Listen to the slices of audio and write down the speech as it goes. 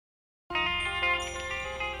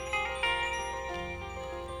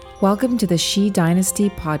Welcome to the She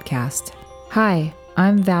Dynasty podcast. Hi,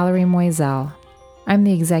 I'm Valerie Moiselle. I'm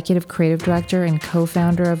the executive creative director and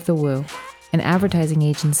co-founder of The Woo, an advertising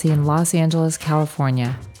agency in Los Angeles,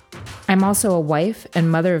 California. I'm also a wife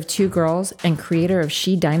and mother of 2 girls and creator of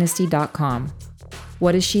SheDynasty.com.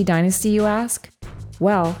 What is She Dynasty, you ask?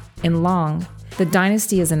 Well, in long, the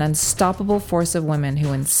Dynasty is an unstoppable force of women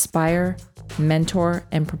who inspire, mentor,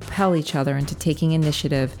 and propel each other into taking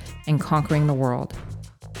initiative and conquering the world.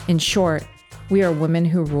 In short, we are women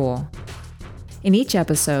who rule. In each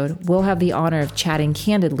episode, we'll have the honor of chatting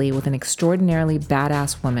candidly with an extraordinarily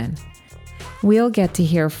badass woman. We'll get to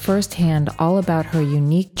hear firsthand all about her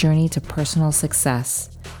unique journey to personal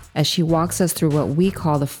success as she walks us through what we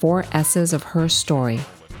call the 4 S's of her story: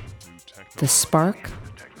 the spark,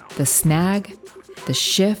 the snag, the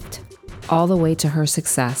shift, all the way to her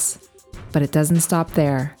success. But it doesn't stop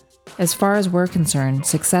there. As far as we're concerned,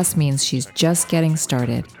 success means she's just getting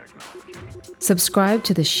started. Subscribe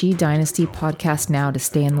to the She Dynasty podcast now to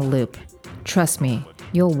stay in the loop. Trust me,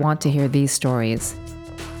 you'll want to hear these stories.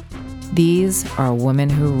 These are women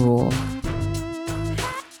who rule.